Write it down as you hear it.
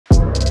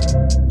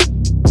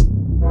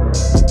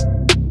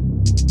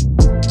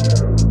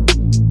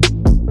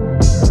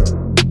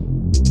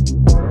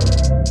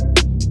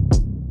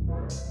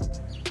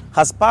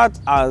As part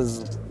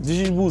as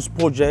DigiBoost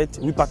project,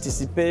 we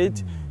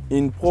participate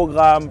in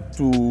program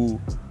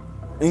to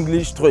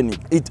English training.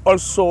 It's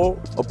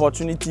also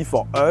opportunity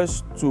for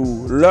us to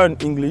learn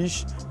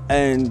English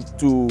and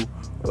to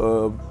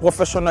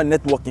professional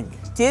networking.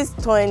 This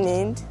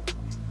training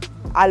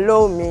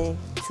allow me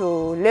to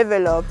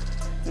level up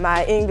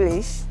my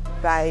English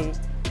by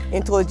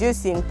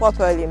introducing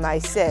properly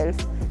myself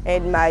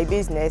and my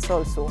business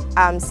also.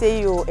 I'm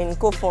CEO and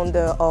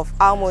co-founder of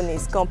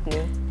Harmonies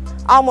company.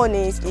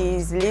 Harmonies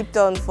is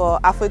Lipton for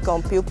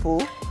African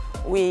people.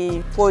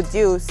 We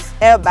produce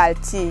herbal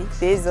tea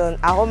based on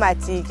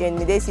aromatic and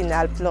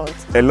medicinal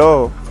plants.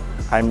 Hello,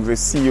 I'm the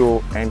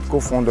CEO and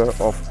co-founder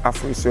of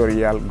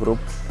Afro-Cereal Group,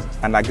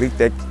 an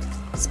agri-tech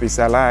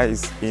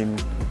specialized in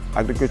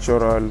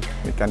agricultural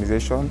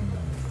mechanization,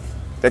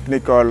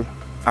 technical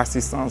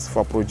assistance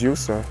for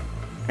producers,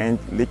 and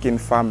linking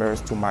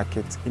farmers to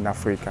market in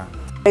Africa.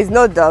 There's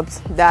no doubt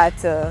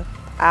that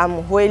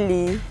I'm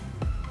really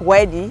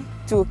ready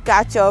to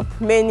catch up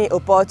many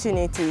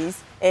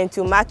opportunities and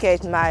to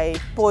market my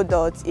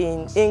products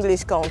in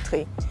English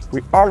country.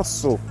 We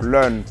also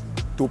learn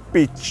to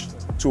pitch,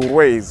 to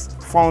raise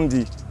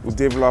funding to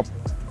develop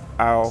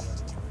our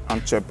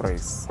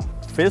enterprise.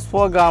 This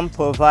program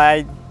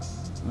provided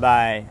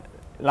by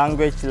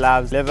language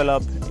labs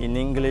developed in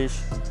English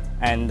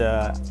and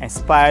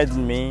inspired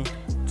me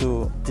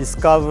to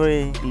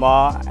discover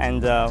more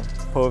and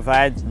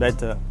provide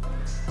better.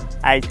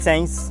 I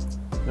thank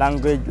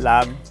Language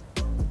Lab,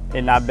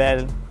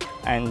 Enabel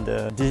and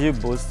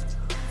DigiBoost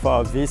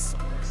for this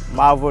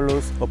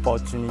marvelous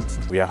opportunity.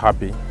 We are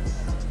happy.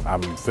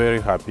 I'm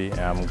very happy and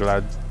I'm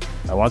glad.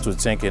 I want to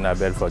thank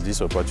Enabel for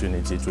this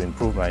opportunity to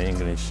improve my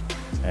English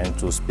and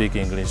to speak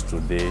English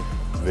today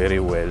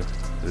very well,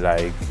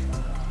 like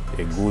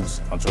a good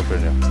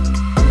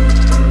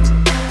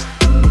entrepreneur.